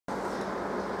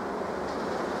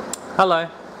Hello,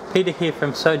 Peter here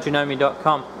from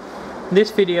Janome.com. In this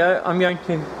video I'm going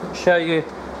to show you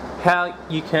how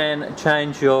you can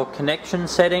change your connection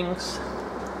settings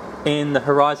in the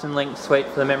Horizon Link suite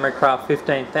for the Memory Craft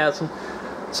 15000.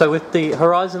 So with the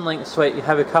Horizon Link suite you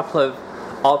have a couple of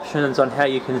options on how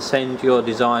you can send your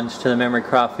designs to the Memory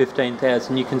Craft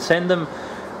 15000. You can send them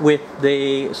with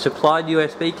the supplied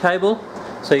USB cable.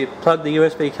 So you plug the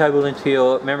USB cable into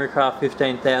your Memory Craft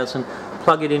 15000,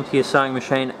 plug it into your sewing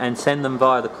machine and send them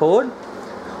via the cord,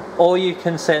 or you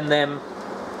can send them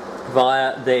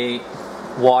via the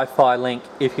Wi-Fi link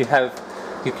if you have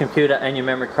your computer and your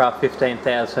Memory Craft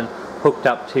 15000 hooked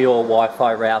up to your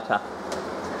Wi-Fi router.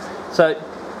 So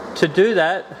to do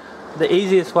that, the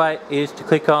easiest way is to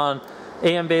click on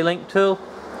EMB link tool.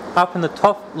 Up in the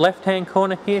top left hand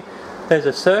corner here there's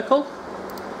a circle.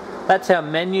 That's our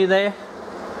menu there.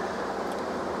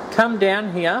 Come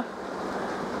down here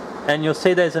and you'll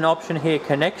see there's an option here,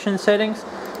 connection settings.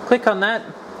 Click on that.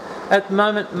 At the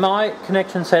moment my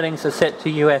connection settings are set to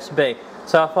USB,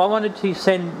 so if I wanted to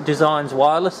send designs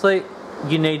wirelessly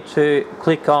you need to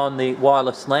click on the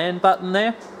wireless LAN button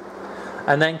there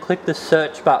and then click the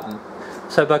search button.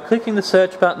 So by clicking the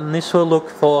search button this will look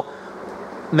for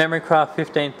Memory Craft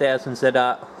 15000s that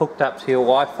are hooked up to your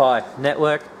Wi-Fi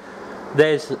network.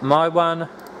 There's my one.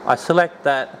 I select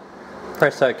that,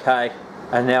 press OK,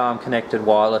 and now I'm connected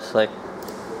wirelessly.